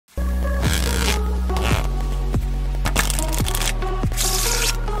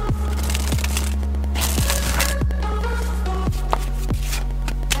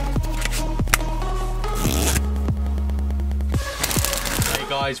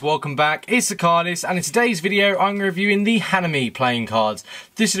guys, welcome back. It's TheCardists, and in today's video I'm reviewing the Hanami playing cards.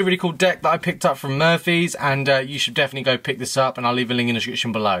 This is a really cool deck that I picked up from Murphy's, and you should definitely go pick this up, and I'll leave a link in the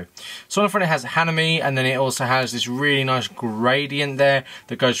description below. So on the front it has Hanami, and then it also has this really nice gradient there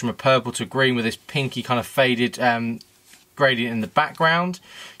that goes from a purple to a green with this pinky kind of faded gradient in the background.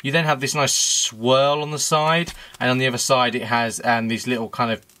 You then have this nice swirl on the side, and on the other side it has these little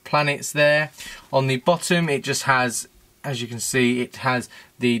kind of planets there. On the bottom it just has, as you can see, it has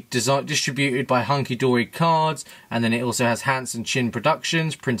the design distributed by Hunky Dory Cards, and then it also has Hanson Chin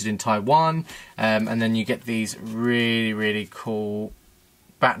Productions, printed in Taiwan, and then you get these really cool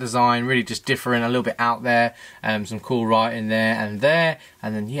back design, really just different, a little bit out there, some cool writing there, and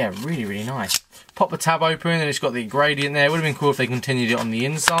then yeah, really nice. Pop the tab open and it's got the gradient there. It would have been cool if they continued it on the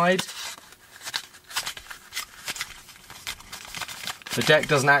inside. The deck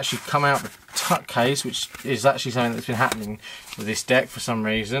doesn't actually come out the tuck case, which is actually something that's been happening with this deck for some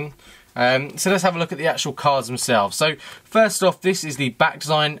reason. So let's have a look at the actual cards themselves. So first off, this is the back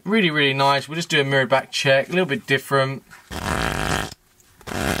design, really nice. We'll just do a mirror back check, a little bit different.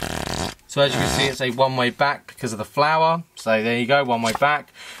 So as you can see, it's a one-way back because of the flower. So there you go, one-way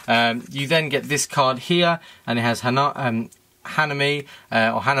back. You then get this card here, and it has Hanami,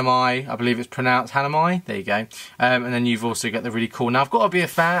 or Hanami, I believe it's pronounced Hanami. There you go. And then you've also got the really cool. Now I've got to be a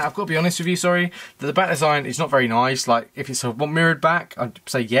fan. I've got to be honest with you. Sorry, that the back design is not very nice. Like if it's a mirrored back, I'd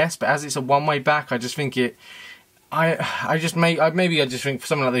say yes. But as it's a one-way back, I just think it. I just think for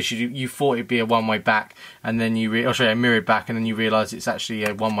something like this, you thought it'd be a one-way back, and then a mirrored back, and then you realise it's actually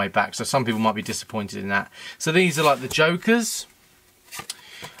a one-way back. So some people might be disappointed in that. So these are like the jokers.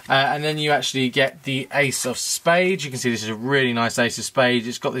 And then you actually get the Ace of Spades. You can see this is a really nice Ace of Spades.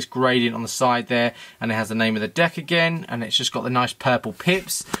 It's got this gradient on the side there, and it has the name of the deck again, and it's just got the nice purple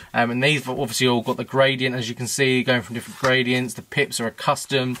pips. And they've obviously all got the gradient, as you can see, going from different gradients. The pips are a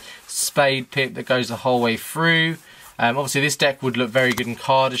custom spade pip that goes the whole way through. Obviously this deck would look very good in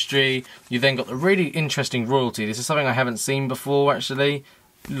cardistry. You've then got the really interesting royalty. This is something I haven't seen before, actually.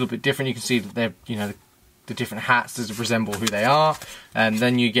 A little bit different. You can see that they're, the different hats to resemble who they are, and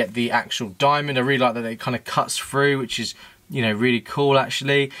then you get the actual diamond. I really like that it kind of cuts through, which is really cool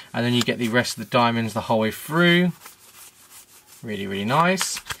actually. And then you get the rest of the diamonds the whole way through, really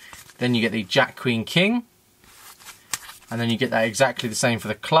nice. Then you get the Jack, Queen, King, and then you get that exactly the same for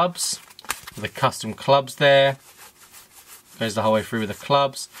the clubs, with the custom clubs there, goes the whole way through with the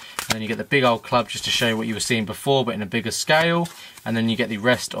clubs. And then you get the big old club just to show you what you were seeing before, but in a bigger scale. And then you get the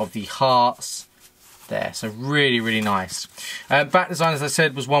rest of the hearts there. So really nice. Back design, as I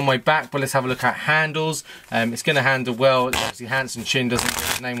said, was one way back, but let's have a look at handles. It's going to handle well. Obviously Hanson Chin doesn't get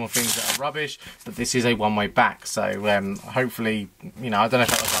his name on things that are rubbish, but this is a one way back, so hopefully, I don't know if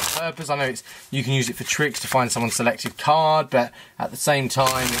that was on purpose. I know you can use it for tricks to find someone's selected card, but at the same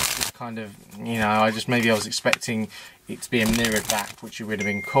time it's just kind of, maybe I was expecting it to be a mirrored back, which would have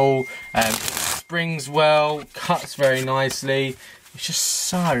been cool. It springs well, cuts very nicely. It's just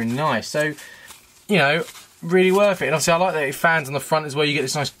so nice. So really worth it. And obviously I like that it fans on the front as well. You get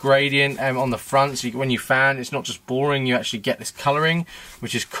this nice gradient on the front, so when you fan, it's not just boring, you actually get this colouring,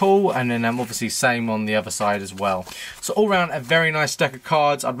 which is cool. And then obviously same on the other side as well. So all round a very nice deck of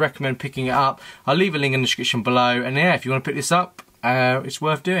cards. I'd recommend picking it up. I'll leave a link in the description below, and yeah, if you want to pick this up, it's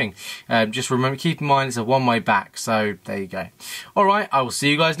worth doing. Just remember, keep in mind it's a one-way back, so there you go. Alright, I will see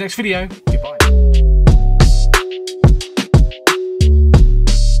you guys next video. Goodbye.